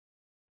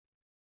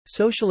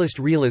Socialist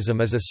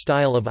realism is a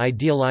style of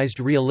idealized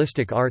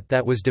realistic art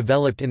that was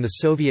developed in the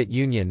Soviet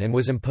Union and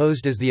was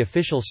imposed as the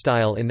official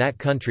style in that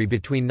country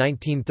between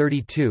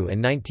 1932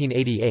 and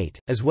 1988,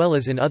 as well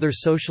as in other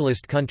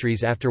socialist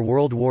countries after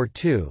World War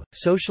II.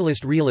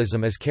 Socialist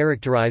realism is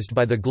characterized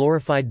by the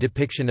glorified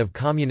depiction of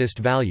communist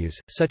values,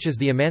 such as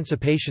the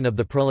emancipation of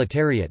the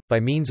proletariat,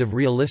 by means of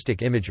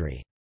realistic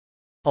imagery.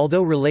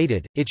 Although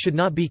related, it should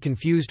not be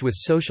confused with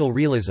social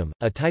realism,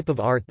 a type of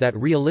art that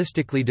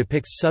realistically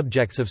depicts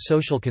subjects of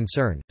social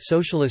concern.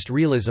 Socialist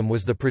realism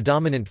was the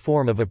predominant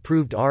form of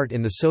approved art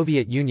in the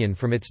Soviet Union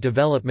from its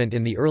development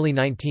in the early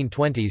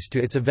 1920s to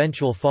its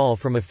eventual fall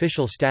from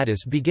official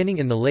status beginning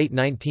in the late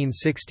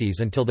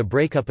 1960s until the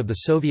breakup of the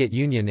Soviet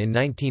Union in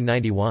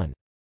 1991.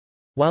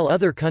 While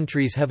other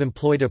countries have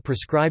employed a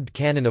prescribed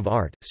canon of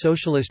art,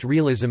 socialist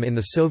realism in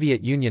the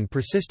Soviet Union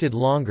persisted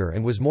longer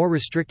and was more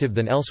restrictive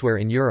than elsewhere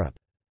in Europe.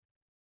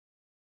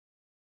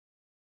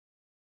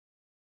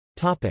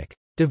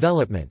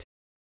 Development.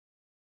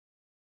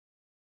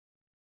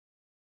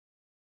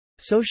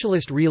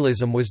 Socialist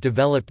realism was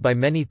developed by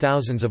many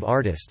thousands of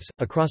artists,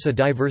 across a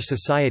diverse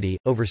society,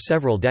 over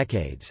several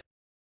decades.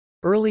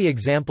 Early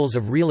examples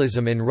of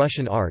realism in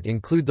Russian art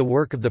include the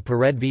work of the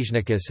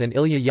Peredvizhnikus and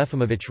Ilya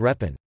Yefimovich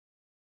Repin.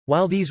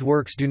 While these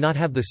works do not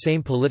have the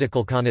same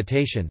political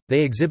connotation,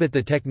 they exhibit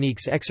the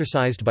techniques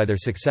exercised by their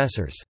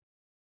successors.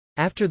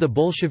 After the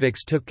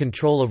Bolsheviks took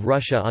control of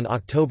Russia on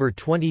October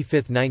 25,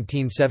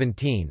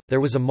 1917,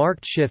 there was a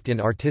marked shift in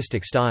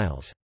artistic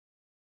styles.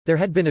 There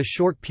had been a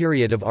short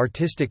period of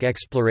artistic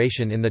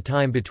exploration in the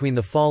time between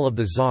the fall of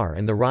the Tsar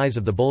and the rise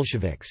of the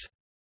Bolsheviks.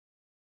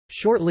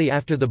 Shortly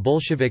after the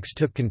Bolsheviks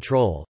took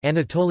control,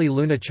 Anatoly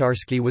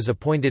Lunacharsky was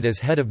appointed as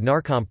head of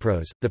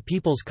Narkompros, the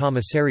People's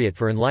Commissariat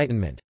for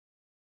Enlightenment.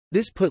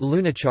 This put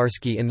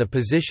Lunacharsky in the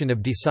position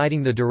of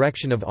deciding the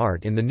direction of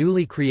art in the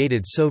newly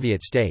created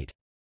Soviet state.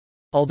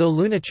 Although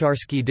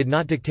Lunacharsky did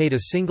not dictate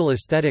a single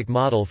aesthetic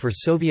model for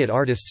Soviet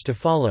artists to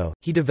follow,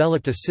 he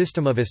developed a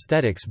system of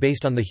aesthetics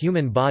based on the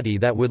human body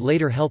that would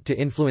later help to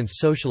influence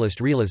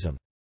socialist realism.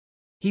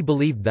 He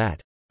believed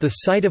that, "...the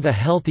sight of a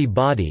healthy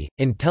body,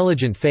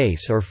 intelligent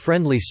face or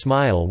friendly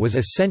smile was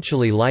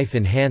essentially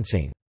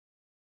life-enhancing."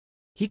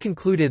 He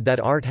concluded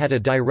that art had a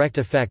direct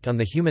effect on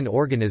the human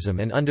organism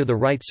and under the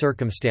right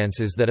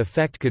circumstances that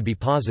effect could be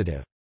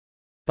positive.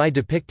 By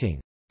depicting,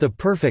 "...the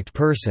perfect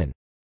person,"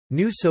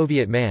 New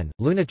Soviet man,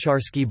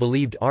 Lunacharsky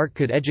believed art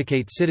could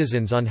educate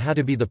citizens on how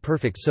to be the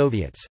perfect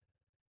Soviets.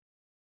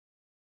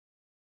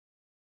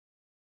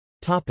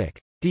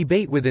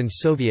 Debate within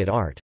Soviet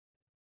art.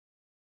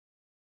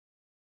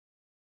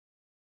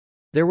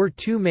 There were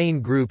two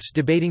main groups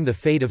debating the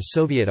fate of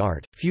Soviet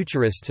art,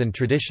 futurists and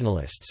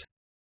traditionalists.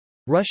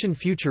 Russian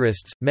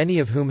futurists, many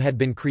of whom had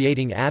been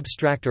creating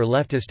abstract or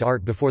leftist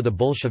art before the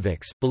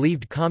Bolsheviks,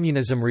 believed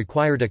communism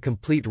required a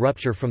complete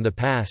rupture from the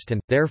past and,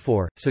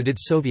 therefore, so did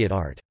Soviet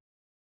art.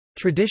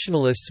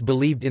 Traditionalists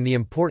believed in the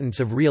importance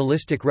of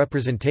realistic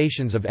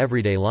representations of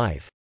everyday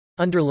life.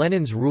 Under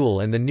Lenin's rule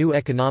and the new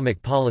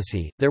economic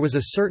policy, there was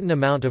a certain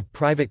amount of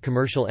private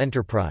commercial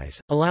enterprise,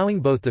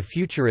 allowing both the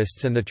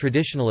futurists and the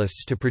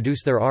traditionalists to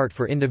produce their art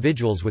for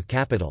individuals with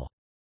capital.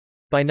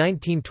 By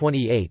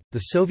 1928, the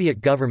Soviet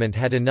government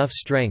had enough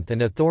strength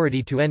and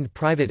authority to end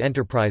private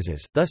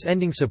enterprises, thus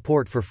ending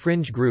support for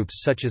fringe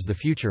groups such as the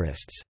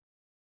futurists.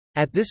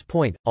 At this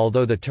point,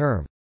 although the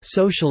term,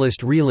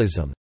 socialist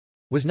realism,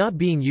 was not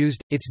being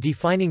used, its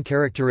defining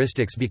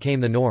characteristics became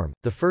the norm.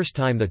 The first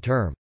time the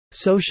term,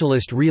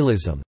 socialist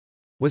realism,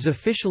 was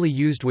officially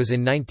used was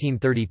in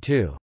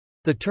 1932.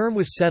 The term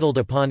was settled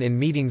upon in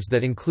meetings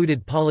that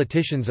included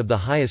politicians of the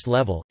highest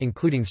level,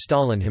 including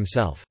Stalin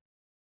himself.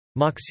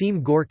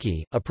 Maxim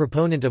Gorky, a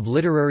proponent of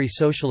literary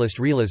socialist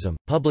realism,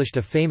 published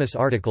a famous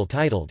article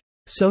titled,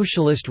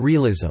 Socialist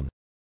Realism,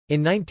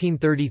 in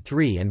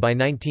 1933, and by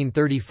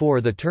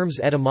 1934 the term's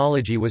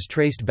etymology was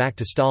traced back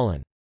to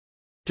Stalin.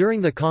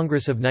 During the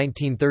Congress of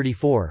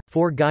 1934,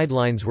 4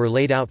 guidelines were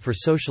laid out for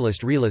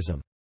socialist realism.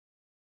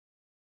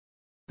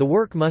 The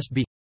work must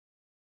be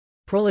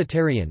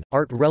proletarian,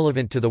 art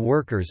relevant to the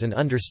workers and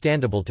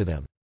understandable to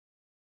them.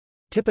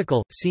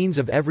 Typical, scenes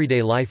of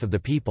everyday life of the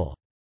people.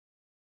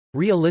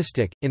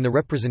 Realistic, in the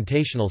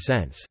representational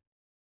sense.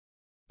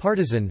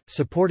 Partisan,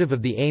 supportive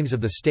of the aims of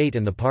the state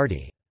and the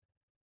party.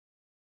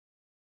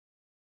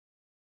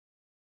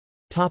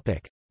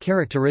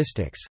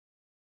 Characteristics.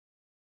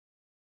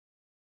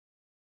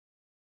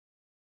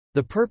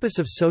 The purpose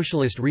of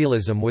socialist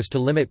realism was to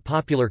limit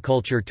popular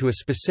culture to a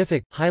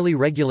specific, highly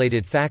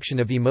regulated faction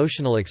of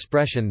emotional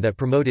expression that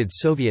promoted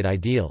Soviet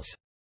ideals.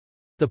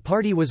 The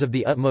party was of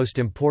the utmost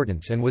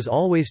importance and was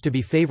always to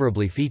be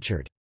favorably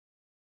featured.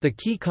 The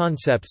key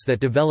concepts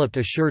that developed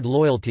assured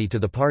loyalty to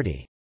the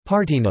party: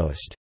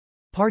 partynost,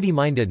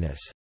 party-mindedness;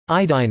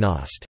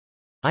 ideynost,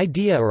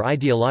 idea or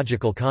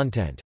ideological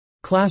content;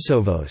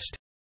 klassovost,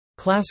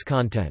 class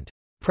content;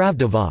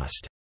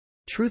 pravdavost,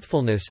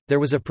 truthfulness. There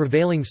was a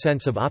prevailing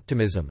sense of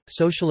optimism.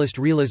 Socialist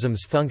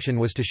realism's function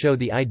was to show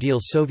the ideal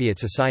Soviet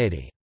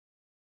society.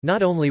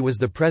 Not only was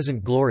the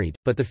present gloried,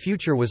 but the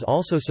future was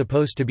also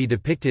supposed to be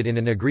depicted in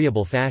an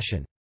agreeable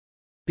fashion.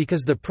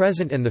 Because the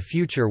present and the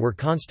future were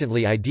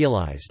constantly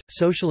idealized,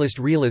 socialist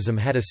realism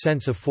had a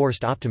sense of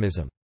forced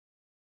optimism.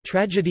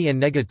 Tragedy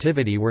and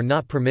negativity were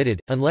not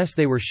permitted, unless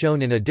they were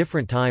shown in a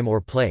different time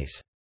or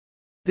place.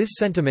 This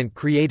sentiment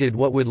created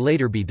what would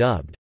later be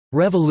dubbed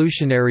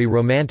revolutionary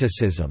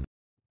romanticism.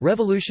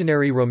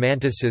 Revolutionary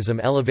romanticism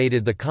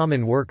elevated the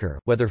common worker,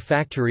 whether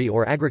factory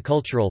or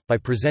agricultural, by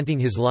presenting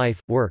his life,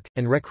 work,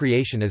 and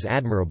recreation as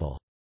admirable.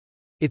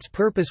 Its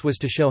purpose was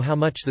to show how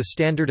much the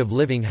standard of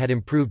living had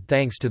improved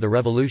thanks to the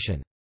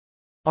revolution.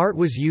 Art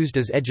was used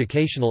as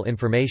educational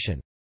information.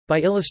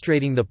 By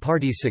illustrating the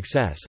party's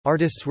success,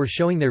 artists were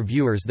showing their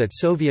viewers that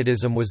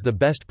Sovietism was the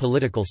best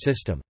political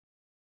system.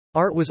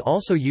 Art was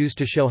also used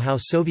to show how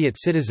Soviet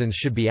citizens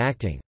should be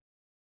acting.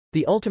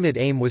 The ultimate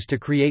aim was to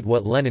create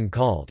what Lenin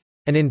called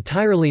an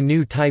entirely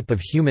new type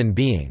of human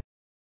being,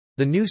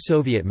 the new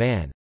Soviet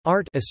man.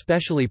 Art,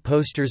 especially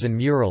posters and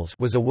murals,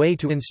 was a way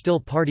to instill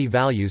party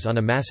values on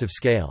a massive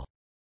scale.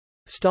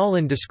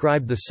 Stalin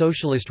described the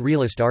socialist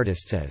realist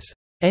artists as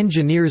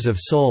engineers of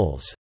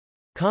souls.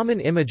 Common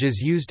images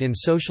used in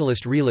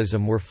socialist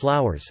realism were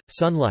flowers,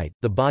 sunlight,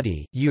 the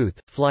body, youth,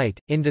 flight,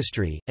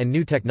 industry, and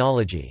new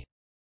technology.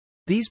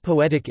 These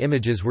poetic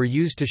images were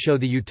used to show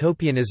the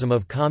utopianism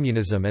of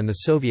communism and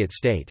the Soviet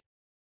state.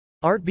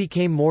 Art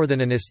became more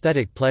than an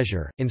aesthetic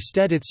pleasure,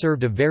 instead it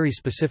served a very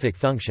specific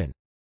function.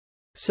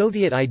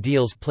 Soviet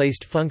ideals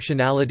placed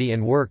functionality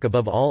and work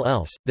above all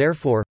else,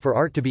 therefore, for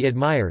art to be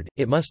admired,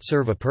 it must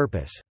serve a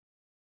purpose.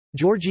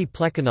 Georgy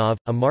Plekhanov,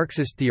 a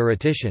Marxist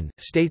theoretician,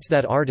 states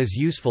that art is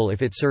useful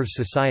if it serves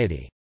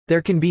society.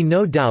 There can be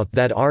no doubt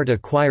that art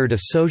acquired a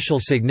social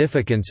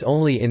significance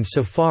only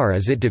insofar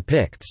as it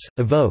depicts,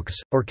 evokes,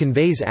 or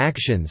conveys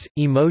actions,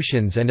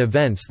 emotions and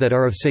events that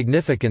are of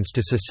significance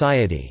to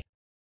society.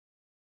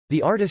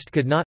 The artist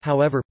could not,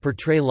 however,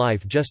 portray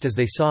life just as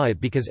they saw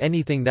it because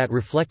anything that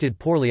reflected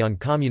poorly on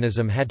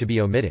communism had to be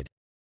omitted.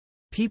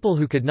 People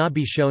who could not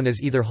be shown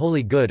as either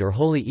wholly good or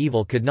wholly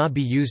evil could not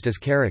be used as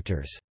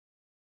characters.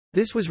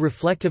 This was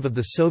reflective of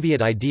the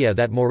Soviet idea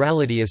that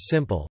morality is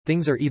simple,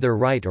 things are either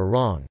right or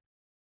wrong.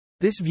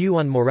 This view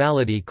on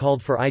morality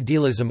called for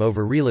idealism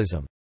over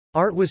realism.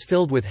 Art was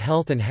filled with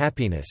health and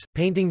happiness,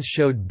 paintings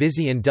showed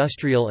busy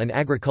industrial and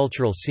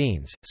agricultural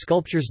scenes,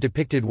 sculptures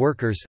depicted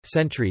workers,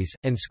 sentries,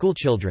 and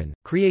schoolchildren.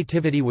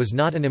 Creativity was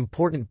not an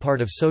important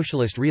part of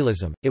socialist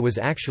realism, it was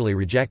actually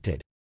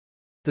rejected.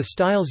 The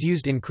styles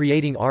used in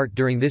creating art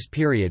during this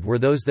period were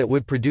those that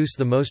would produce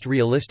the most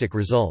realistic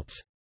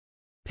results.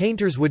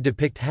 Painters would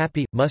depict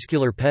happy,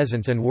 muscular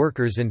peasants and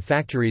workers in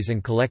factories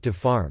and collective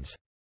farms.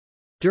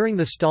 During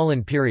the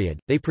Stalin period,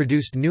 they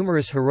produced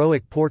numerous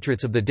heroic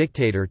portraits of the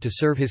dictator to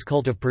serve his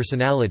cult of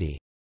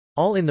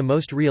personality—all in the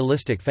most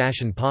realistic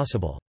fashion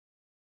possible.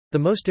 The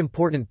most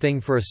important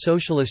thing for a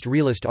socialist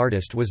realist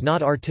artist was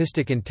not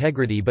artistic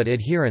integrity but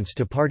adherence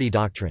to party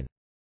doctrine.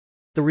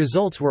 The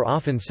results were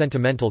often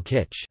sentimental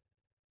kitsch.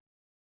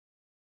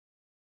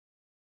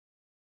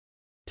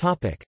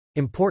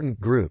 Important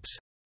groups.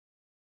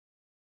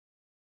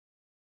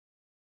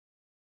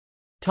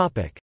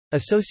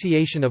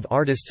 Association of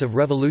Artists of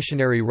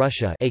Revolutionary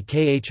Russia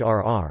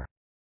 (AKHRR).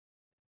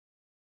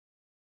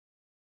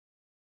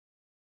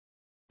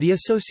 The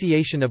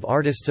Association of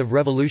Artists of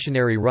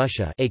Revolutionary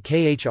Russia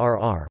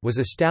 (AKHRR) was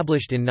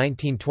established in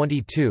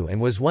 1922 and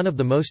was one of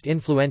the most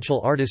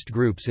influential artist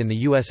groups in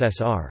the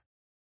USSR.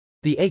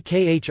 The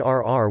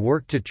AKHRR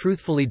worked to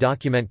truthfully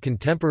document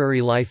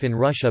contemporary life in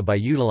Russia by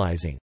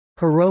utilizing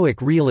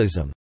heroic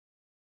realism.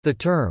 The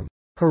term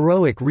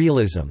heroic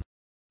realism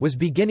was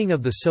beginning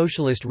of the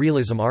socialist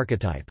realism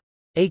archetype.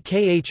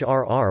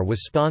 AKHRR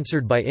was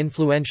sponsored by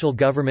influential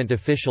government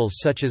officials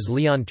such as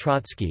Leon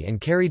Trotsky and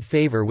carried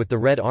favor with the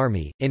Red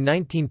Army. In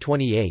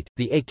 1928,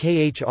 the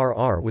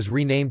AKHRR was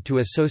renamed to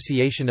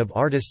Association of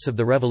Artists of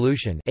the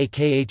Revolution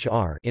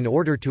 (AKHR) in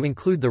order to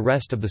include the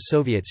rest of the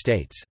Soviet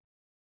states.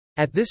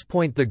 At this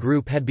point the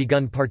group had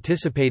begun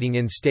participating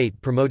in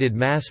state-promoted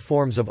mass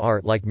forms of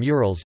art like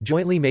murals,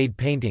 jointly made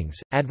paintings,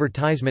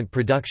 advertisement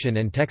production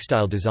and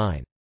textile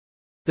design.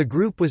 The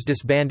group was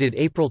disbanded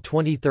April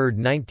 23,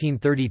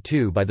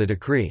 1932 by the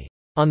decree,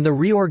 "On the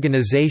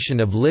Reorganization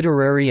of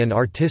Literary and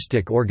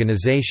Artistic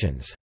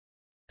Organizations",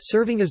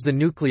 serving as the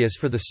nucleus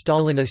for the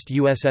Stalinist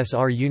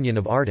USSR Union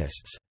of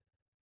Artists.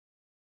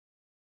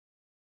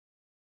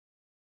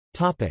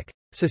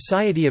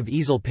 Society of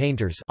Easel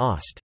Painters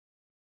 (OST).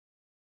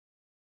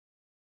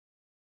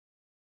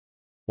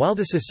 While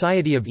the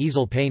Society of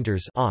Easel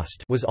Painters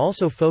was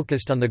also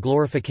focused on the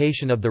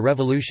glorification of the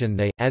revolution,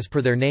 they, as per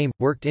their name,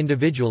 worked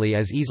individually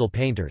as easel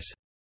painters.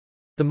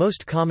 The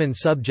most common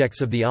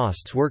subjects of the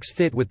OST's works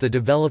fit with the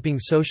developing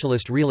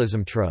socialist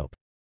realism trope.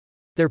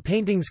 Their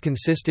paintings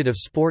consisted of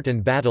sport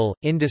and battle,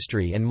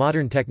 industry and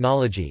modern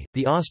technology.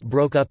 The OST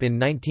broke up in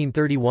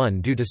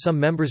 1931 due to some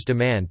members'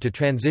 demand to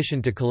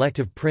transition to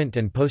collective print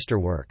and poster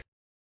work.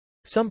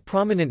 Some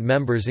prominent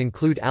members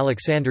include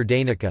Alexander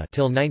Deinica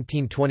till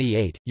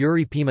 1928,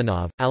 Yuri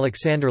Pimenov,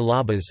 Alexander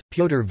Labas,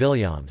 Pyotr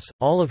Vilyams,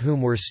 all of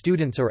whom were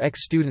students or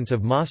ex-students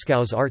of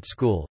Moscow's art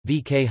school,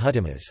 V.K.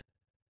 Hutimas.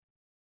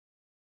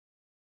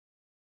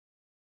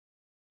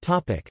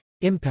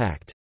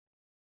 Impact.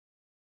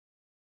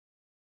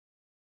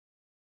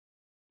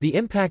 The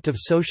impact of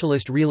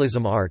socialist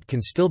realism art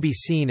can still be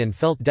seen and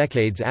felt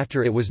decades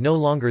after it was no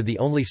longer the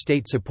only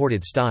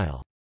state-supported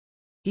style.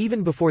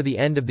 Even before the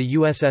end of the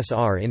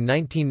USSR in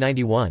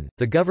 1991,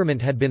 the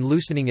government had been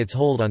loosening its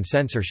hold on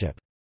censorship.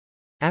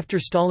 After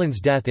Stalin's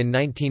death in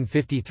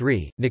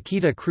 1953,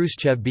 Nikita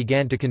Khrushchev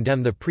began to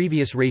condemn the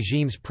previous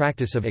regime's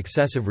practice of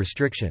excessive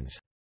restrictions.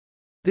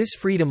 This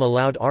freedom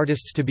allowed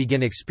artists to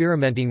begin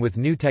experimenting with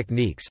new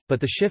techniques, but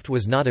the shift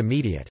was not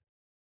immediate.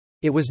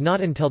 It was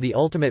not until the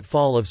ultimate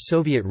fall of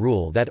Soviet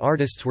rule that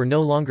artists were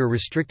no longer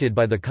restricted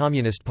by the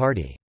Communist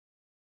Party.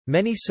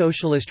 Many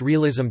socialist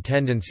realism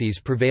tendencies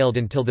prevailed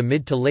until the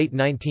mid to late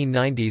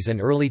 1990s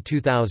and early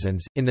 2000s.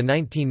 In the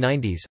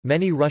 1990s,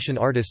 many Russian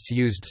artists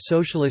used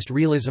socialist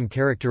realism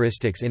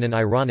characteristics in an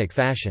ironic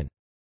fashion.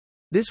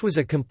 This was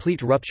a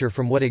complete rupture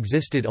from what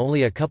existed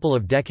only a couple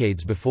of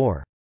decades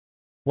before.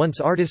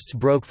 Once artists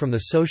broke from the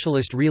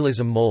socialist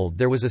realism mold,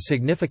 there was a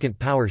significant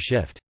power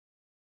shift.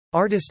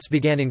 Artists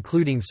began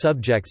including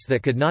subjects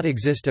that could not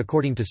exist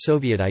according to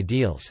Soviet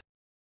ideals.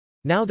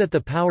 Now that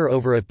the power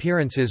over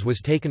appearances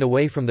was taken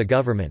away from the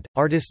government,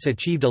 artists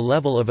achieved a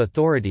level of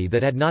authority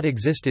that had not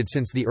existed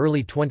since the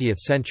early 20th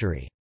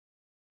century.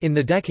 In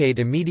the decade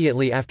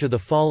immediately after the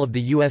fall of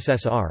the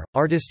USSR,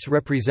 artists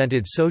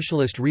represented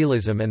socialist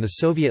realism and the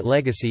Soviet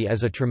legacy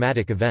as a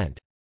traumatic event.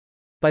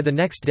 By the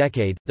next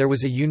decade, there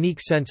was a unique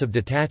sense of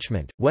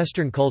detachment.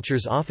 Western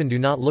cultures often do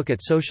not look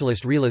at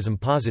socialist realism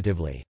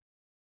positively.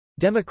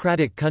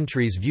 Democratic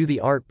countries view the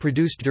art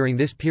produced during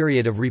this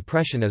period of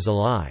repression as a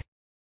lie.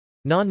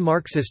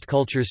 Non-Marxist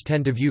cultures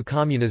tend to view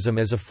communism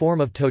as a form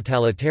of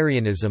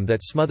totalitarianism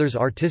that smothers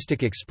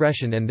artistic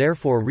expression and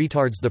therefore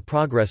retards the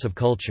progress of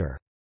culture.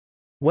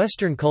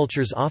 Western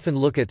cultures often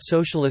look at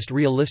socialist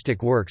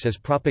realistic works as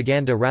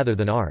propaganda rather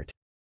than art.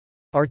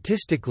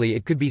 Artistically,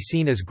 it could be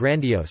seen as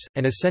grandiose,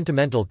 and as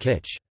sentimental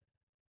kitsch.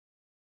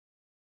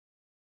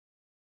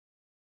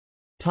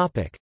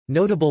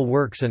 Notable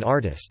works and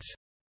artists.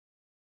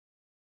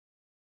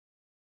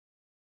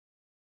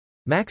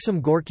 Maxim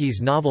Gorky's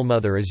novel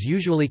Mother is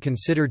usually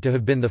considered to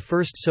have been the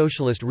first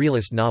socialist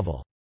realist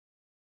novel.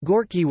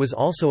 Gorky was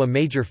also a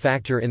major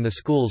factor in the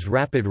school's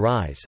rapid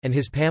rise, and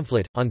his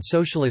pamphlet, On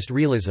Socialist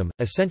Realism,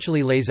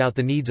 essentially lays out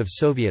the needs of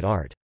Soviet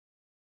art.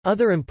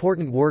 Other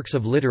important works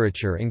of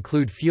literature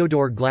include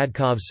Fyodor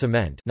Gladkov's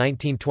Cement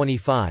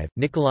 1925,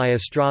 Nikolai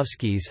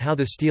Ostrovsky's How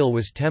the Steel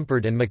Was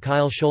Tempered and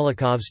Mikhail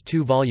Sholokov's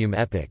two-volume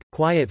epic,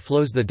 Quiet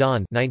Flows the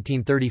Don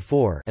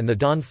 1934 and The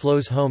Dawn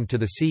Flows Home to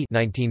the Sea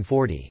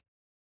 1940.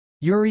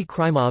 Yuri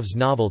Krymov's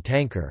novel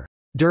Tanker,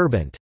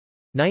 Derbent,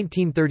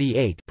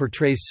 1938,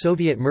 portrays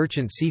Soviet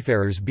merchant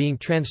seafarers being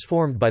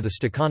transformed by the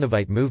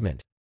Stakhanovite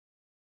movement.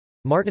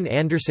 Martin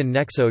Anderson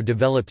Nexo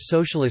developed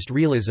socialist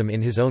realism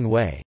in his own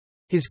way.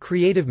 His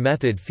creative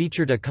method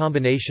featured a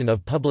combination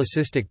of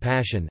publicistic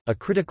passion, a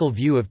critical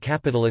view of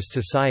capitalist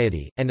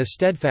society, and a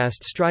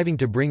steadfast striving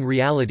to bring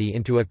reality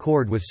into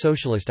accord with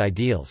socialist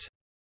ideals.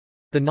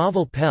 The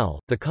novel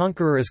Pell, the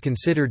Conqueror is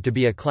considered to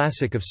be a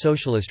classic of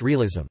socialist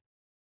realism.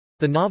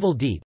 The novel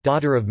Diet,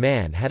 Daughter of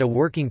Man had a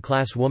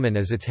working-class woman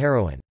as its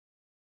heroine.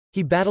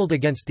 He battled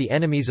against the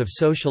enemies of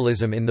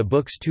socialism in the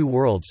books Two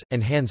Worlds,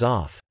 and Hands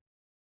Off.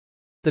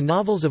 The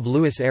novels of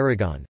Louis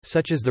Aragon,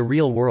 such as The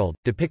Real World,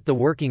 depict the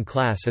working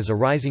class as a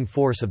rising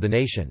force of the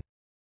nation.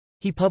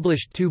 He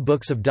published 2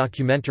 books of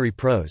documentary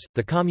prose,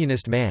 The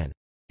Communist Man.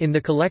 In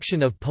the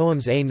collection of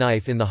poems A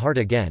Knife in the Heart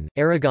Again,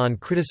 Aragon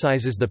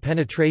criticizes the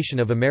penetration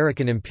of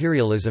American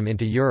imperialism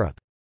into Europe.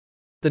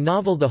 The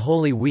novel The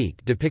Holy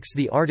Week depicts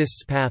the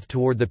artist's path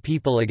toward the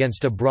people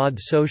against a broad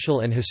social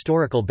and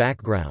historical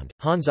background.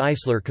 Hans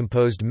Eisler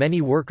composed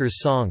many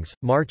workers' songs,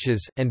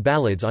 marches, and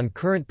ballads on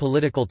current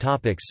political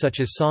topics such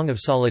as Song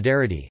of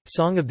Solidarity,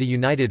 Song of the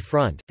United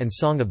Front, and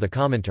Song of the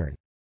Comintern.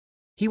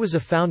 He was a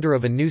founder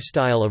of a new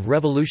style of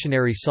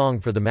revolutionary song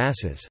for the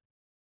masses.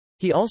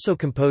 He also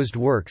composed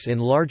works in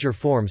larger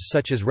forms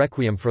such as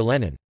Requiem for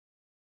Lenin.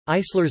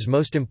 Eisler's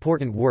most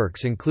important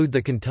works include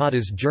the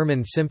cantatas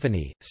German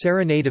Symphony,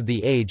 Serenade of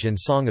the Age and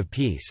Song of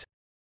Peace.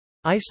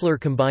 Eisler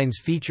combines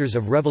features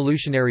of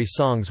revolutionary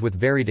songs with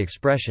varied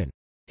expression.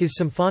 His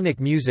symphonic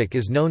music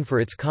is known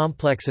for its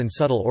complex and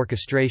subtle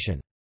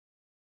orchestration.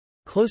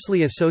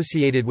 Closely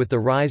associated with the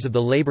rise of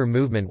the labor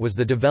movement was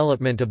the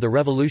development of the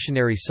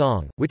revolutionary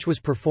song, which was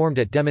performed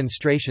at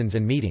demonstrations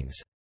and meetings.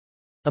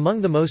 Among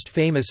the most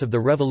famous of the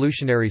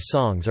revolutionary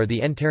songs are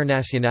the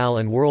Internationale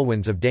and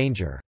Whirlwinds of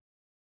Danger.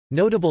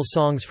 Notable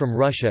songs from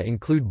Russia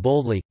include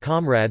Boldly,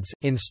 Comrades,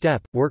 In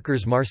Step,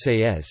 Workers'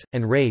 Marseillaise,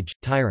 and Rage,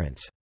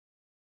 Tyrants.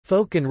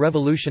 Folk and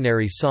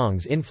revolutionary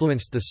songs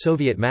influenced the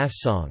Soviet mass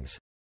songs.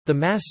 The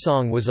mass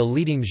song was a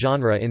leading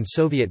genre in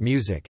Soviet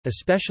music,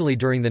 especially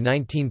during the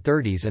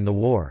 1930s and the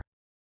war.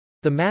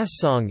 The mass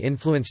song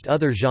influenced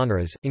other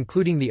genres,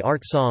 including the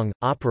art song,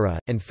 opera,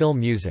 and film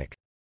music.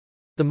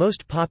 The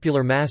most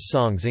popular mass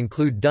songs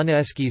include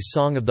Dostoevsky's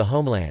Song of the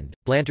Homeland,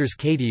 Blanter's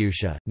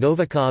Katyusha,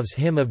 Novikov's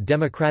Hymn of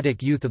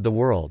Democratic Youth of the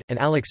World, and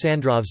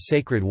Alexandrov's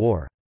Sacred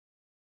War.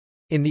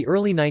 In the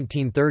early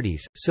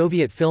 1930s,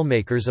 Soviet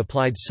filmmakers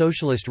applied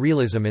socialist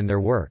realism in their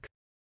work.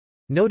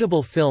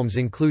 Notable films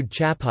include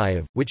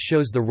Chapayev, which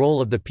shows the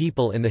role of the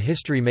people in the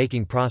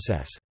history-making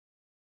process.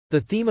 The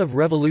theme of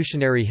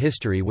revolutionary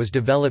history was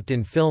developed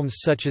in films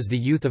such as The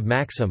Youth of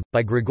Maxim,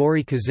 by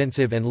Grigory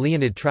Kazintsev and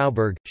Leonid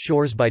Trauberg,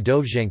 Shores by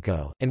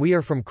Dovzhenko, and We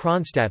Are from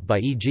Kronstadt by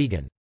E.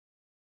 Jigan.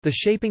 The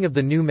shaping of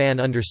the new man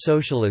under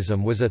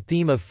socialism was a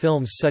theme of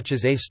films such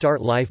as A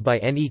Start Life by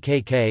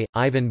Nekk,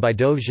 Ivan by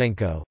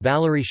Dovzhenko,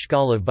 Valery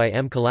Shkalov by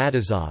M.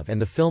 Kalatozov,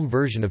 and the film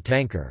version of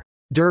Tanker,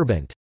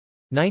 Derbent,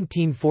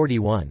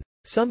 1941.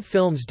 Some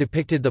films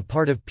depicted the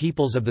part of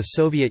peoples of the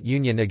Soviet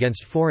Union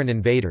against foreign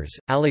invaders,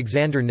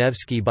 Alexander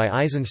Nevsky by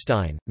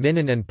Eisenstein,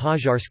 Minin and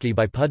Pozharsky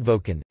by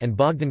Pudvokin, and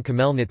Bogdan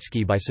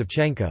Khmelnytsky by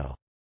Savchenko.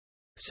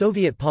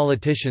 Soviet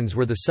politicians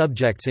were the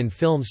subjects in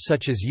films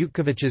such as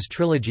Yutkovich's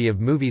trilogy of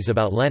movies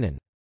about Lenin.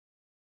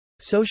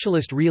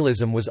 Socialist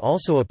realism was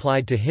also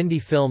applied to Hindi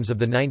films of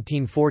the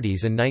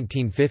 1940s and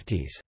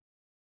 1950s.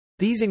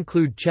 These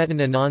include Chetan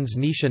Anand's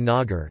Nisha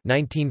Nagar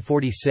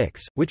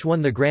 1946, which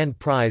won the Grand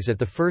Prize at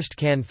the first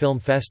Cannes Film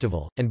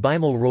Festival, and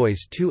Bimal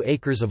Roy's 2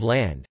 Acres of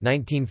Land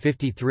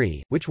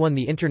 1953, which won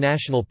the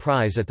International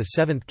Prize at the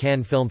 7th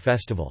Cannes Film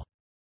Festival.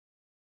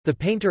 The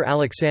painter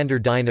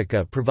Alexander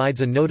Deinica provides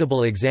a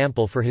notable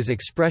example for his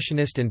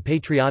expressionist and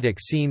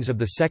patriotic scenes of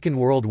the Second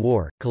World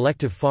War,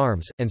 collective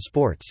farms, and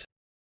sports.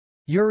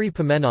 Yuri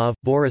Pimenov,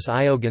 Boris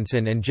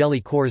Iogansin and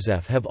Jelly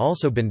Korzev have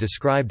also been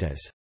described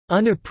as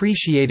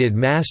unappreciated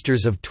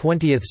masters of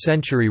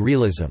 20th-century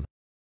realism.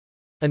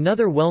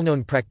 Another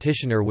well-known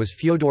practitioner was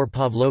Fyodor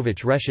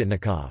Pavlovich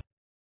Reshetnikov.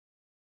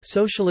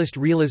 Socialist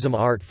realism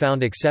art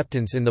found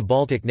acceptance in the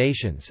Baltic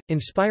nations,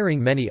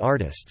 inspiring many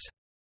artists.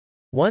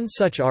 One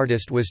such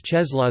artist was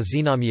Czeslaw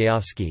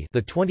Znamierovsky,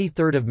 the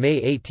 23rd of May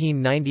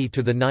 1890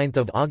 to the 9th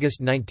of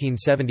August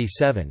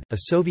 1977, a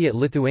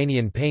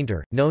Soviet-Lithuanian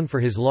painter known for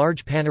his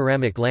large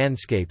panoramic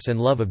landscapes and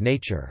love of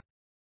nature.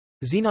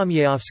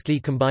 Znamierovsky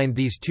combined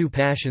these two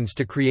passions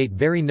to create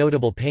very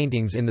notable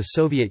paintings in the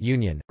Soviet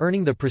Union,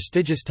 earning the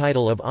prestigious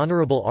title of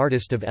Honorable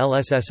Artist of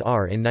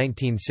LSSR in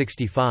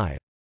 1965.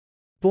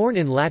 Born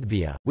in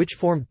Latvia, which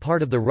formed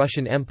part of the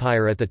Russian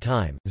Empire at the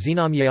time,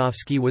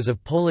 Znamierovsky was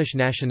of Polish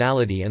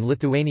nationality and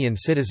Lithuanian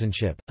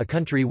citizenship, a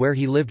country where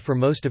he lived for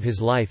most of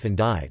his life and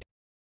died.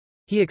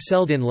 He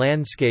excelled in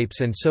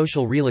landscapes and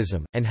social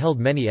realism, and held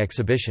many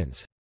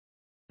exhibitions.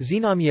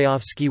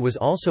 Znamierovsky was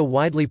also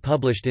widely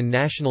published in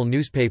national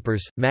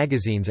newspapers,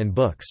 magazines and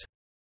books.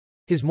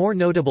 His more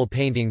notable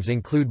paintings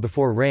include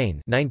Before Rain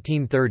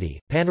 (1930),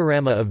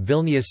 Panorama of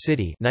Vilnius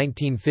City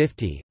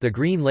 (1950), The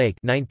Green Lake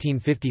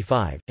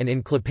 (1955), and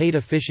In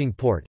Klaipėda Fishing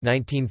Port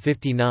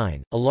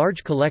 (1959). A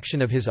large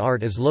collection of his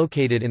art is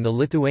located in the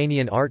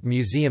Lithuanian Art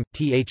Museum.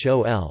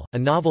 THOL, a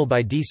novel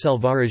by D.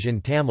 Selvaraj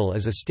in Tamil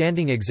is a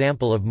standing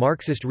example of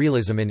Marxist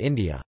realism in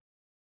India.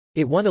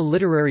 It won a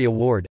literary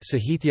award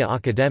Sahithya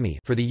Akademi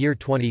for the year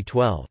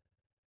 2012.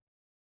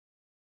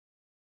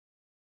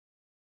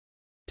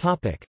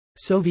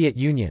 Soviet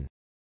Union.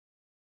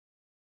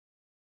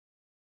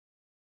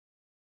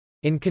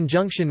 In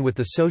conjunction with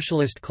the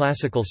socialist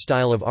classical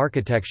style of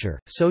architecture,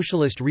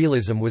 socialist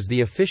realism was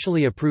the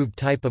officially approved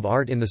type of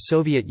art in the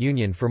Soviet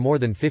Union for more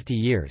than 50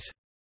 years.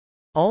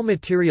 All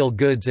material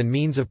goods and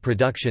means of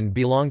production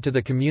belonged to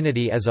the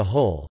community as a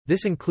whole.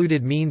 This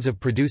included means of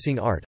producing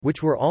art,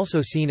 which were also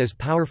seen as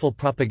powerful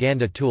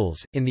propaganda tools.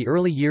 In the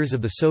early years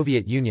of the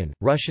Soviet Union,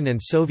 Russian and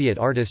Soviet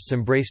artists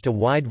embraced a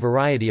wide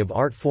variety of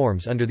art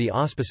forms under the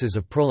auspices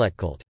of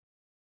proletkult.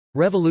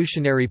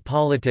 Revolutionary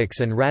politics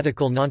and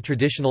radical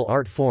non-traditional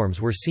art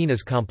forms were seen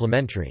as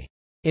complementary.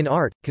 In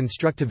art,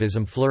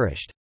 constructivism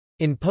flourished.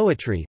 In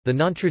poetry, the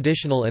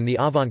non-traditional and the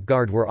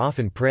avant-garde were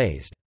often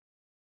praised.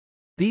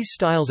 These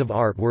styles of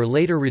art were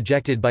later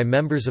rejected by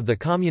members of the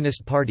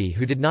Communist Party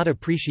who did not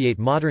appreciate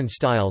modern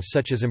styles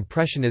such as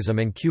Impressionism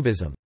and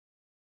Cubism.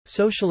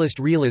 Socialist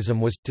realism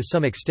was, to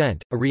some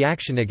extent, a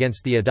reaction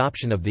against the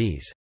adoption of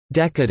these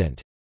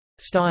decadent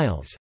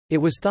styles.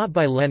 It was thought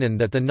by Lenin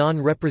that the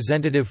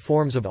non-representative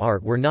forms of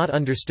art were not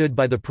understood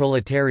by the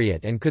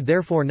proletariat and could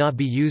therefore not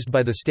be used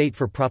by the state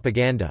for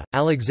propaganda.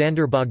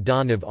 Alexander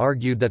Bogdanov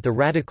argued that the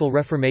radical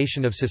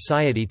reformation of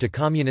society to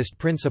communist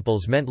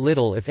principles meant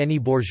little if any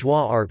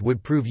bourgeois art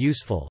would prove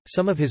useful.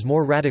 Some of his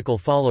more radical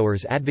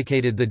followers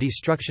advocated the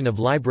destruction of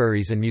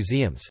libraries and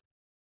museums.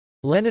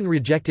 Lenin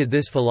rejected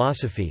this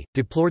philosophy,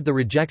 deplored the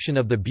rejection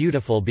of the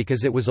beautiful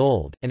because it was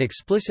old, and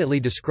explicitly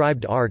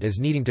described art as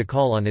needing to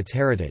call on its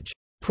heritage.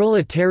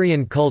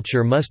 Proletarian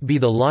culture must be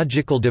the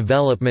logical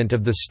development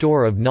of the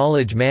store of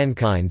knowledge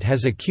mankind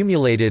has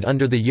accumulated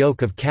under the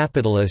yoke of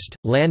capitalist,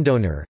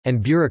 landowner,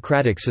 and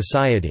bureaucratic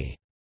society.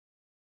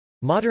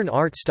 Modern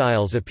art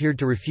styles appeared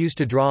to refuse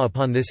to draw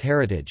upon this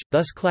heritage,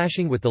 thus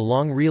clashing with the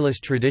long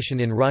realist tradition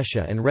in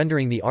Russia and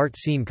rendering the art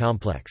scene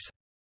complex.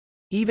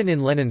 Even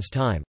in Lenin's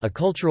time, a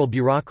cultural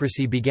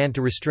bureaucracy began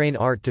to restrain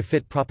art to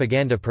fit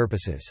propaganda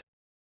purposes.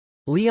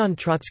 Leon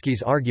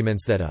Trotsky's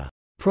arguments that a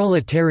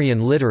proletarian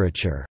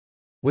literature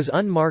was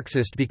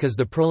un-Marxist because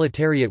the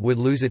proletariat would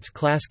lose its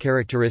class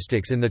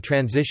characteristics in the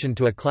transition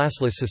to a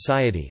classless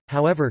society,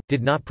 however,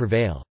 did not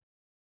prevail.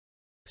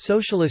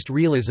 Socialist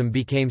realism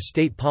became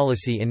state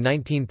policy in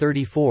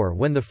 1934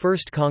 when the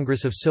First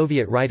Congress of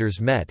Soviet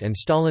Writers met and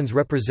Stalin's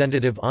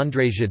representative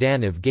Andrei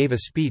Zhdanov gave a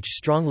speech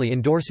strongly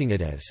endorsing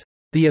it as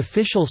the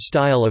official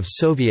style of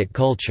Soviet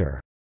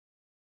culture.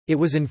 It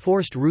was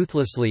enforced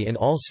ruthlessly in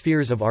all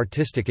spheres of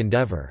artistic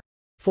endeavor.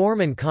 Form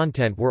and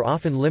content were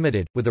often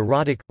limited, with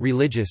erotic,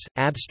 religious,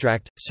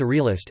 abstract,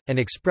 surrealist, and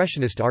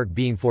expressionist art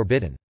being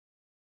forbidden.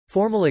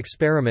 Formal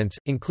experiments,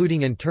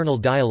 including internal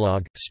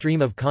dialogue,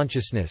 stream of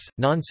consciousness,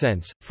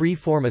 nonsense,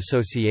 free-form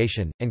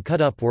association, and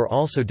cut-up were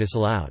also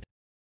disallowed.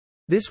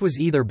 This was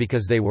either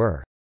because they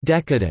were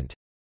 «decadent»,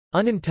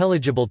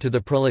 unintelligible to the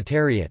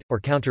proletariat,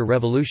 or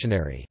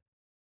counter-revolutionary.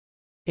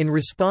 In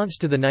response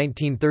to the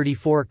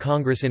 1934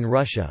 Congress in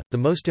Russia, the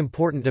most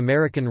important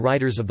American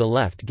writers of the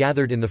left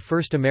gathered in the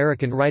First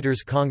American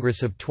Writers'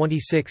 Congress of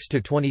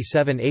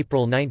 26–27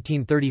 April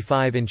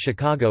 1935 in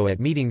Chicago at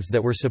meetings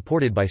that were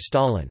supported by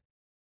Stalin.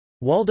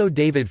 Waldo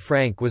David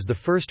Frank was the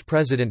first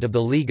president of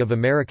the League of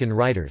American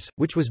Writers,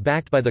 which was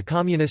backed by the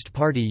Communist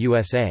Party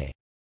USA.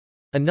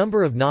 A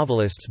number of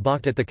novelists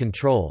balked at the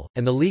control,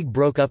 and the League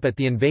broke up at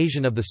the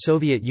invasion of the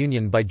Soviet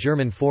Union by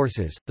German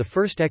forces. The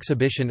first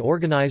exhibition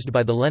organized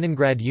by the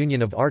Leningrad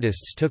Union of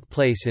Artists took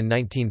place in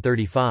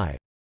 1935.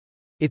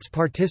 Its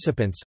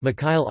participants,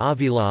 Mikhail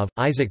Avilov,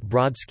 Isaac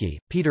Brodsky,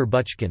 Peter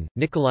Buchkin,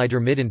 Nikolai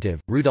Dermidantov,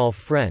 Rudolf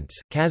Frentz,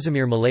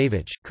 Kazimir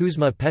Malevich,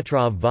 Kuzma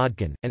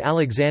Petrov-Vodkin, and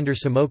Alexander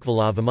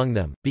Samokvalov among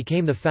them,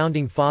 became the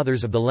founding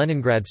fathers of the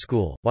Leningrad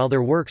School, while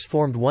their works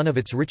formed one of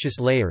its richest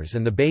layers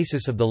and the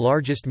basis of the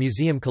largest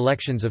museum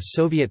collections of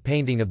Soviet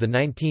painting of the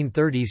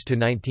 1930s to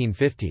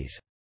 1950s.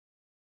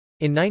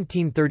 In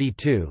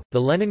 1932,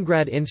 the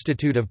Leningrad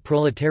Institute of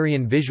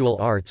Proletarian Visual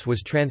Arts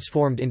was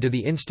transformed into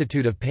the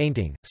Institute of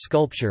Painting,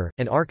 Sculpture,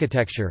 and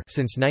Architecture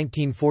since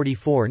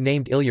 1944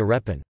 named Ilya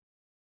Repin.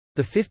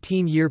 The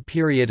 15-year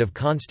period of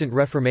constant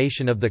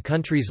reformation of the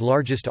country's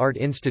largest art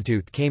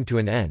institute came to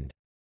an end.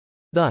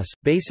 Thus,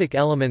 basic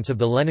elements of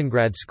the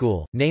Leningrad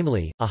School,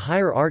 namely, a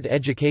higher art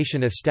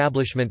education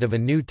establishment of a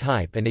new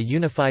type and a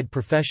unified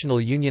professional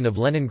union of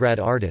Leningrad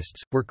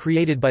artists, were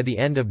created by the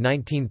end of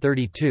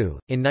 1932.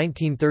 In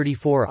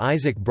 1934,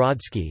 Isaac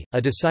Brodsky,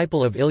 a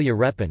disciple of Ilya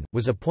Repin,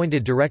 was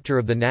appointed director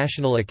of the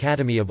National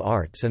Academy of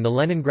Arts and the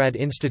Leningrad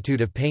Institute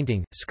of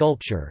Painting,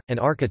 Sculpture, and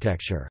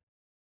Architecture.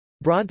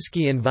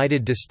 Brodsky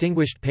invited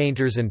distinguished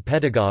painters and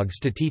pedagogues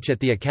to teach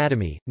at the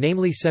academy,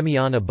 namely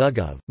Semyon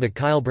Abugov,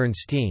 Mikhail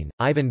Bernstein,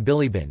 Ivan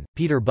Bilibin,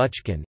 Peter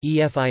Buchkin,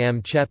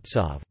 Efim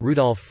Cheptsov,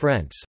 Rudolf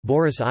Frentz,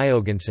 Boris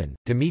Ioganson,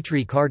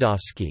 Dmitry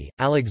Kardovsky,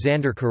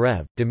 Alexander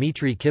Karev,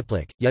 Dmitry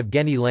Kiplik,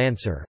 Yevgeny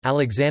Lancer,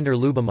 Alexander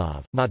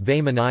Lubimov,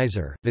 Matvey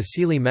Menizer,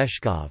 Vasily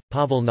Meshkov,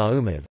 Pavel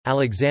Naumov,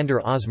 Alexander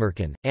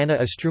Osmerkin, Anna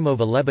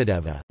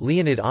Ostrumova-Lebedeva,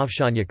 Leonid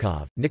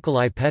Ovsyannikov,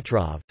 Nikolai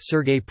Petrov,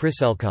 Sergei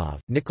Priselkov,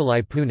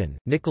 Nikolai Punin,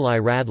 Nikolai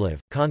Radlev,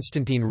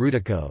 Konstantin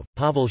Rudakov,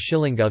 Pavel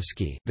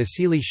Shilingovsky,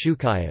 Vasily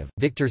Shukayev,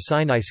 Viktor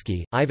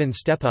Sinaisky, Ivan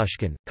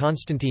Steposhkin,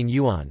 Konstantin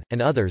Yuan,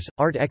 and others.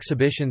 Art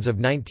exhibitions of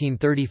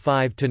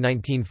 1935 to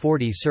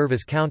 1940 serve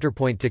as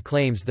counterpoint to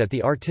claims that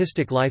the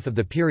artistic life of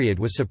the period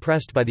was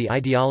suppressed by the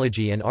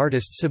ideology and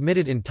artists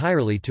submitted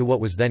entirely to what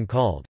was then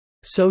called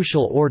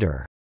social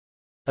order.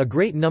 A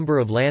great number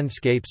of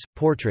landscapes,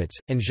 portraits,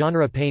 and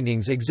genre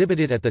paintings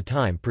exhibited at the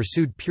time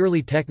pursued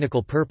purely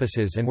technical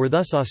purposes and were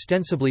thus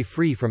ostensibly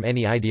free from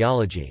any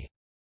ideology.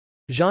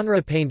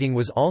 Genre painting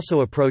was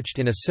also approached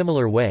in a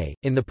similar way.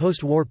 In the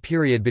post-war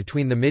period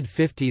between the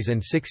mid-50s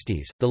and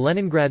 60s, the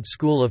Leningrad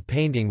School of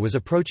Painting was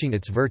approaching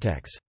its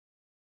vertex.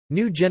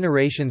 New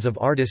generations of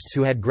artists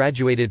who had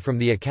graduated from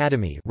the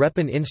Academy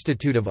Repin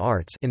Institute of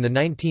Arts in the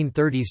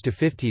 1930s to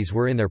 50s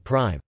were in their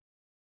prime.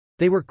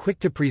 They were quick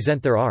to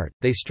present their art,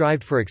 they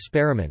strived for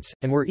experiments,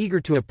 and were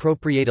eager to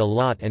appropriate a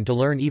lot and to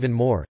learn even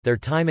more. Their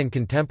time and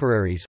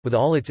contemporaries, with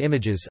all its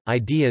images,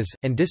 ideas,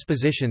 and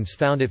dispositions,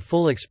 found it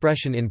full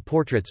expression in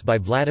portraits by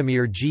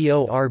Vladimir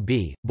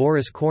Gorb,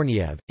 Boris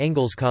Korniev,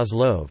 Engels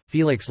Kozlov,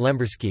 Felix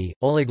Lembersky,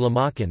 Oleg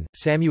Lomakin,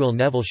 Samuel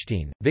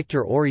Nevelstein,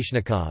 Viktor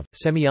Orishnikov,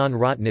 Semyon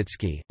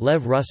Rotnitsky,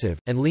 Lev Rusov,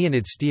 and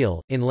Leonid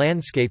Steele, in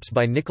landscapes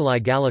by Nikolai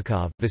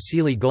Galikov,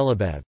 Vasily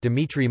Golubev,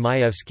 Dmitry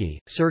Maevsky,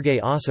 Sergei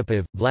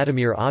Osipov,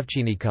 Vladimir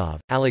Ovchinnikov,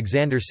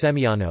 Alexander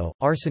Semyonov,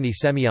 Arseny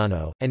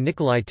Semyonov, and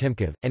Nikolai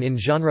Timkov, and in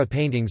genre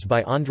paintings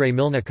by Andrei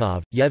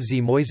Milnikov,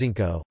 Yevzy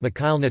Moisenko,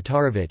 Mikhail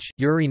Natarovich,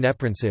 Yuri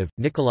Neprintsev,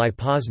 Nikolai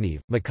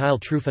Poznev, Mikhail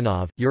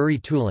Trufanov, Yuri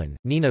Tulin,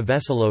 Nina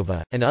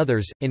Veselova, and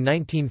others. In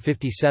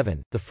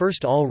 1957, the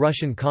first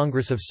All-Russian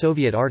Congress of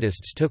Soviet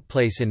Artists took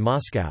place in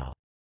Moscow.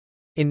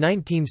 In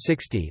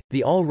 1960,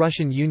 the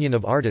All-Russian Union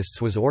of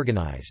Artists was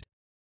organized.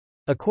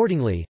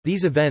 Accordingly,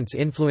 these events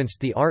influenced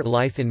the art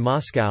life in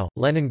Moscow,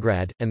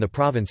 Leningrad, and the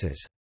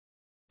provinces.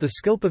 The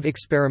scope of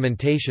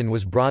experimentation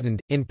was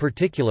broadened, in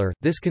particular,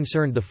 this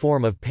concerned the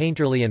form of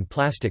painterly and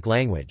plastic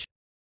language.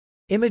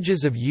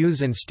 Images of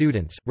youths and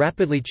students,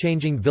 rapidly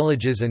changing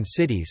villages and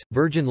cities,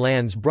 virgin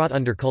lands brought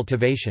under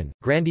cultivation,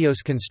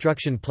 grandiose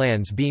construction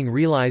plans being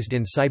realized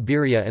in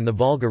Siberia and the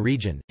Volga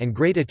region, and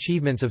great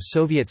achievements of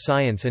Soviet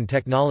science and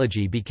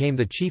technology became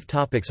the chief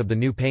topics of the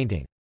new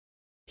painting.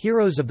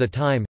 Heroes of the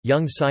time,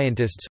 young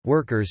scientists,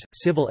 workers,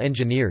 civil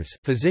engineers,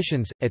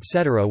 physicians,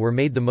 etc. were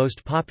made the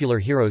most popular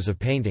heroes of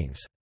paintings.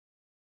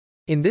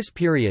 In this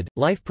period,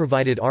 life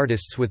provided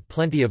artists with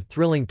plenty of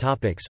thrilling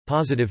topics,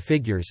 positive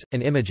figures,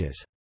 and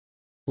images.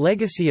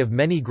 Legacy of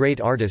many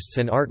great artists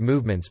and art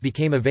movements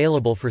became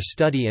available for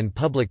study and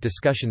public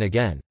discussion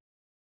again.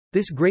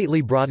 This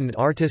greatly broadened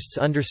artists'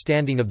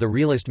 understanding of the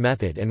realist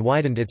method and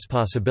widened its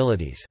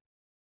possibilities.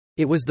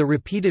 It was the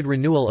repeated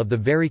renewal of the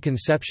very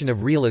conception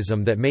of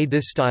realism that made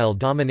this style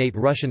dominate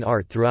Russian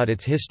art throughout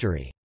its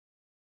history.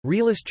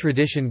 Realist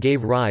tradition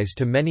gave rise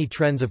to many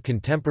trends of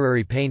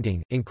contemporary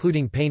painting,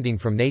 including painting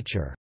from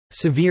nature,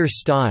 severe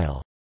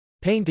style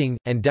painting,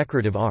 and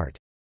decorative art.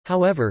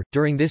 However,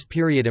 during this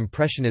period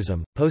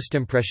Impressionism,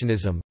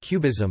 Postimpressionism,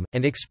 Cubism,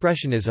 and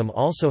Expressionism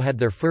also had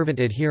their fervent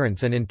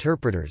adherents and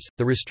interpreters.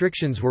 The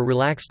restrictions were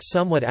relaxed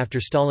somewhat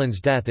after Stalin's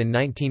death in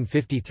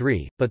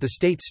 1953, but the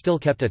state still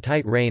kept a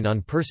tight rein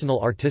on personal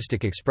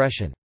artistic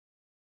expression.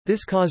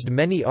 This caused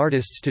many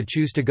artists to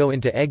choose to go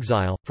into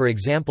exile, for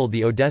example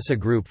the Odessa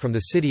group from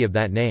the city of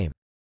that name.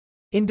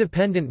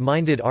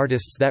 Independent-minded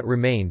artists that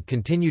remained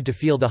continued to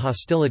feel the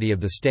hostility of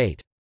the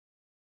state.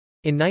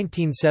 In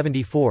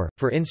 1974,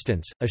 for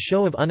instance, a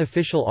show of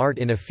unofficial art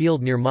in a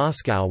field near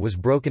Moscow was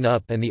broken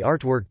up and the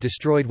artwork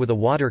destroyed with a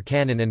water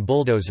cannon and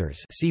bulldozers.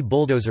 See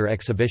bulldozer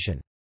exhibition.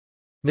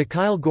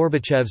 Mikhail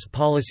Gorbachev's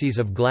policies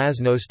of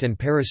glasnost and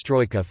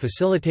perestroika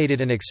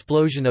facilitated an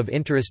explosion of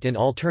interest in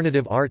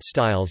alternative art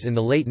styles in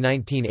the late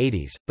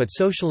 1980s, but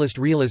socialist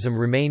realism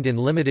remained in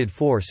limited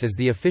force as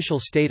the official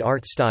state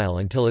art style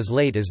until as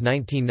late as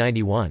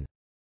 1991.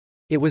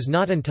 It was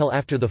not until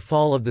after the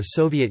fall of the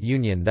Soviet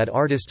Union that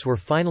artists were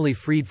finally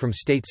freed from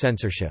state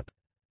censorship.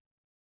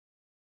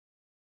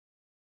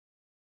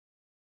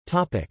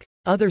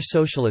 Other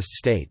socialist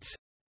states.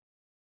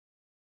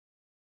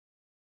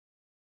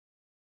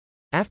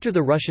 After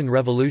the Russian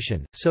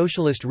Revolution,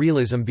 socialist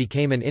realism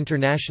became an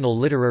international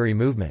literary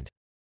movement.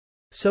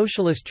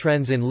 Socialist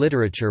trends in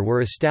literature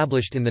were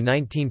established in the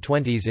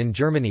 1920s in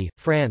Germany,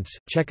 France,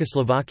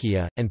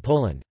 Czechoslovakia, and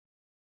Poland.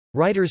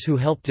 Writers who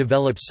helped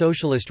develop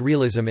socialist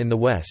realism in the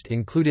West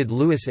included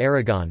Louis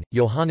Aragon,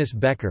 Johannes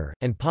Becker,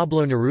 and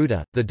Pablo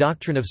Neruda. The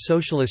doctrine of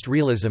socialist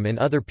realism in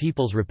other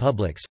people's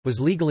republics was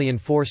legally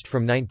enforced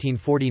from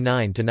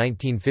 1949 to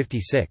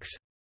 1956.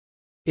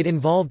 It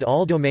involved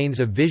all domains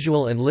of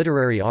visual and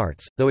literary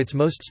arts, though its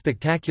most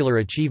spectacular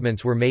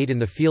achievements were made in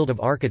the field of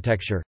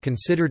architecture,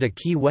 considered a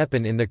key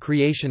weapon in the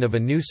creation of a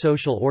new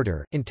social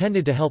order,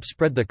 intended to help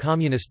spread the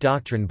communist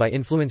doctrine by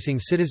influencing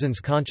citizens'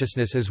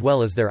 consciousness as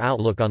well as their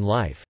outlook on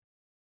life.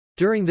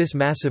 During this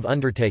massive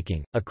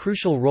undertaking, a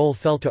crucial role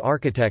fell to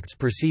architects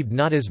perceived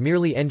not as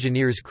merely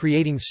engineers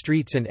creating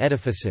streets and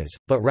edifices,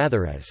 but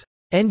rather as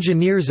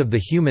engineers of the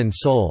human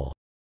soul,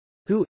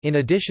 who, in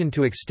addition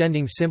to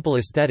extending simple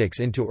aesthetics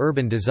into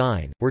urban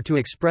design, were to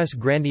express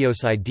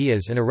grandiose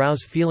ideas and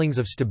arouse feelings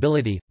of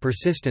stability,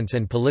 persistence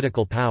and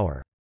political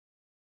power.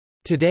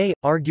 Today,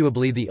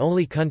 arguably the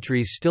only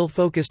countries still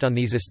focused on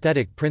these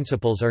aesthetic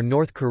principles are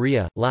North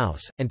Korea,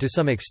 Laos, and to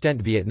some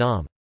extent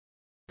Vietnam.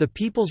 The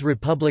People's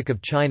Republic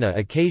of China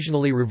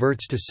occasionally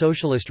reverts to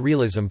socialist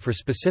realism for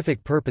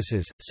specific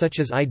purposes, such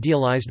as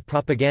idealized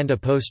propaganda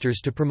posters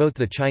to promote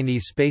the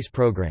Chinese space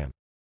program.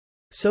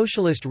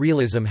 Socialist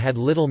realism had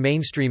little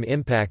mainstream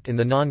impact in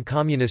the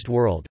non-communist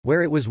world,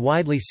 where it was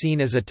widely seen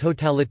as a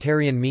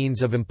totalitarian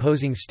means of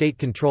imposing state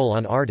control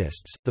on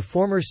artists. The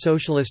former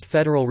Socialist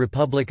Federal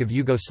Republic of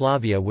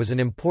Yugoslavia was an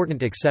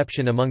important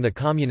exception among the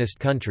communist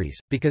countries,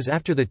 because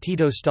after the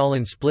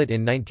Tito-Stalin split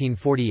in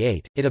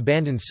 1948, it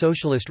abandoned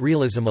socialist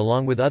realism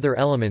along with other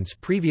elements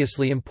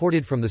previously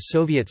imported from the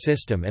Soviet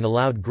system and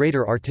allowed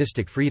greater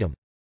artistic freedom.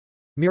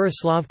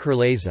 Miroslav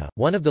Krleza,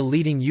 one of the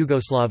leading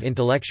Yugoslav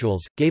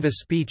intellectuals, gave a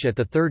speech at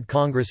the Third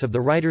Congress of the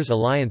Writers'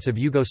 Alliance of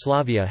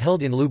Yugoslavia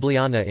held in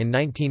Ljubljana in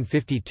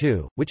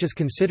 1952, which is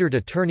considered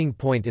a turning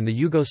point in the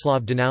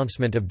Yugoslav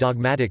denouncement of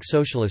dogmatic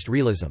socialist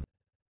realism.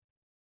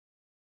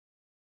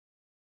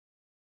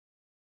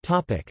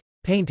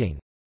 Painting.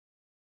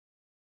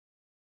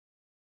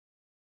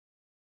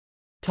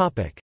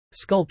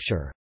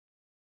 Sculpture.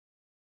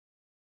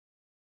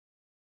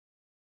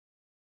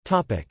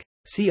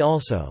 See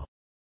also: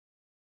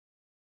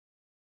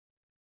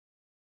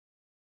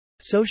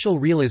 Social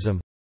realism,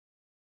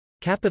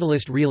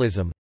 Capitalist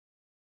realism,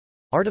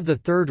 Art of the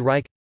Third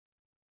Reich,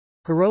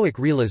 Heroic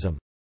realism,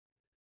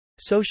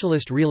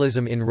 Socialist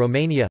realism in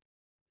Romania,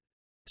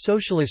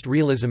 Socialist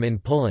realism in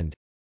Poland,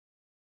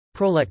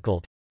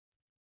 Proletkult,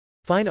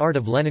 Fine art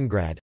of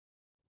Leningrad,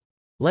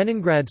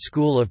 Leningrad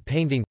School of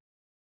Painting,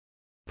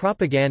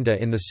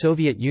 Propaganda in the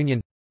Soviet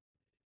Union,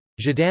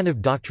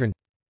 Zhdanov doctrine.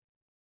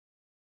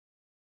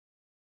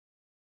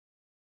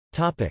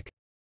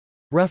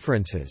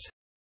 References.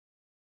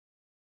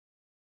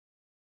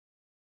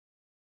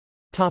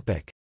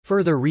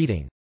 Further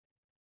reading.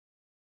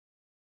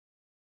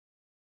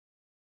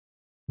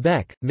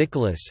 Beck,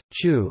 Nicholas,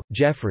 Chu,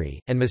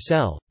 Jeffrey, and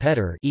Massel,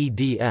 Petter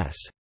eds.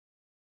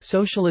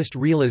 Socialist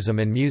Realism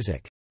and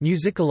Music.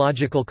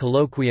 Musicological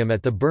Colloquium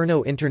at the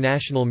Brno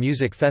International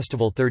Music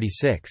Festival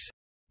 36.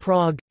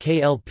 Prague,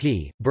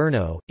 KLP,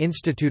 Brno,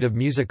 Institute of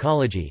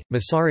Musicology,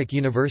 Masaryk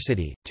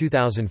University,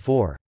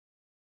 2004.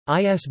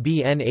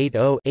 ISBN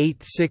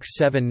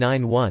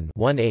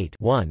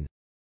 80-86791-18-1.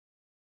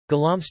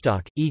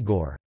 Golomstok,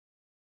 Igor.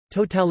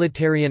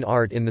 Totalitarian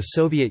Art in the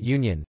Soviet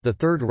Union, the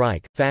Third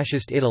Reich,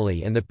 Fascist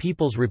Italy and the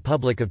People's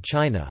Republic of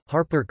China,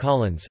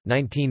 HarperCollins,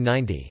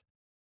 1990.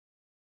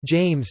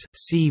 James,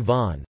 C.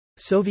 Vaughan.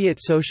 Soviet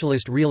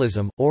Socialist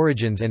Realism,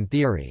 Origins and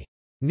Theory.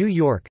 New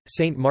York,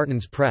 St.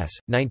 Martin's Press,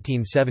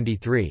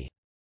 1973.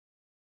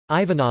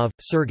 Ivanov,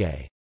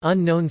 Sergei.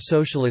 Unknown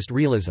Socialist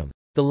Realism.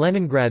 The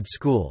Leningrad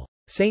School.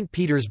 St.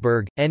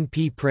 Petersburg,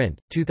 NP Print,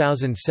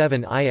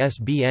 2007.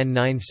 ISBN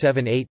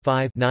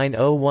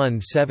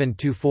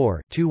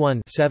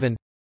 978-5-901724-21-7.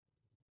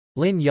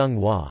 Lin Young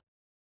Hua.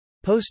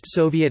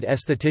 Post-Soviet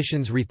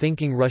Aestheticians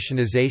Rethinking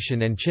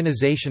Russianization and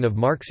Chinization of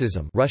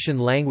Marxism, Russian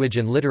Language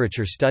and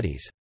Literature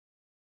Studies.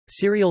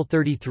 Serial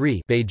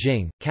 33,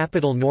 Beijing,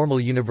 Capital Normal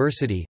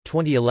University,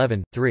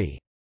 2011, 3.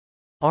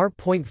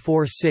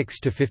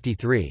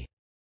 R.46-53.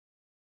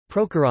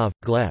 Prokhorov,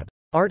 Gleb.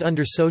 Art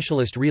under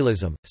Socialist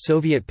Realism,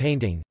 Soviet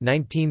Painting,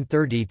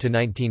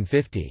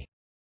 1930–1950.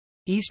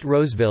 East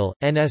Roseville,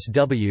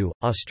 NSW,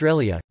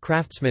 Australia,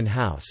 Craftsman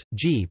House,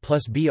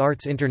 G+B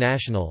Arts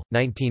International,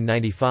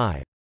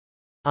 1995.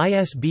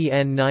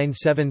 ISBN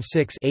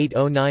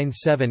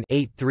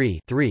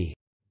 976-8097-83-3.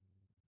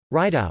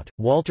 Rideout,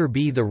 Walter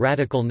B. The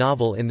Radical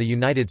Novel in the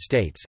United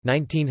States,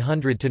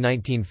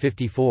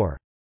 1900–1954.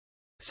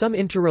 Some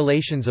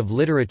Interrelations of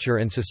Literature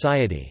and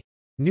Society.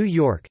 New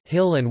York,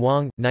 Hill and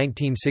Wang,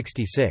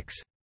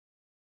 1966.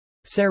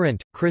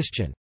 Sarant,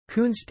 Christian.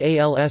 Kunst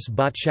als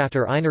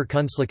Botschafter einer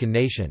künstlichen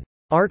Nation.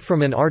 Art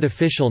from an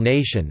Artificial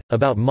Nation,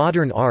 about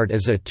modern art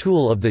as a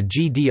tool of the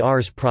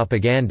GDR's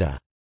propaganda.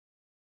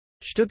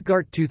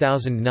 Stuttgart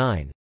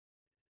 2009.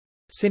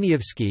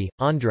 Sinievsky,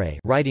 Andrei,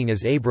 writing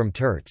as Abram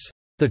Tertz.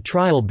 The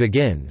Trial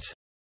Begins,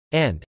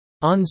 and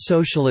On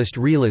Socialist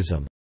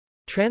Realism,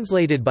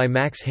 translated by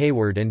Max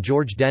Hayward and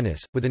George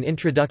Dennis, with an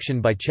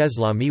introduction by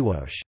Czeslaw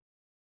Miłosz.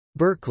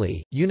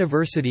 Berkeley,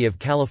 University of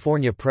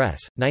California Press,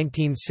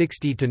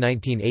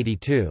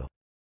 1960–1982.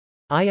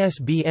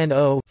 ISBN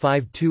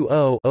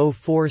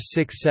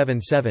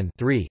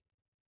 0-520-04677-3.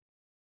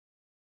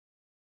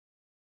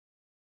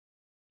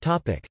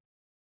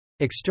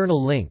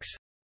 External links.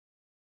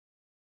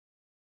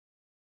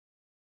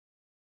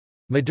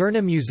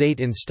 Moderna Museet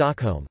in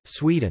Stockholm,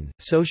 Sweden,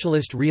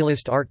 Socialist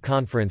Realist Art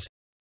Conference.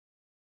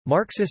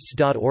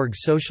 Marxists.org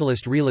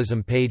Socialist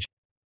Realism page.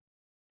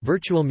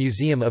 Virtual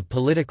Museum of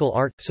Political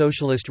Art,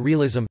 Socialist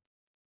Realism.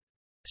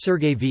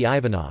 Sergei V.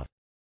 Ivanov.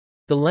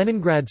 The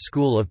Leningrad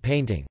School of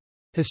Painting.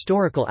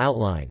 Historical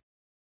outline.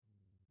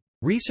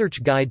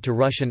 Research Guide to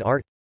Russian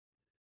Art.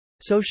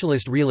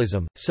 Socialist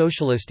Realism,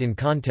 Socialist in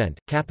content,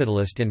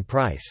 Capitalist in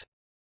price.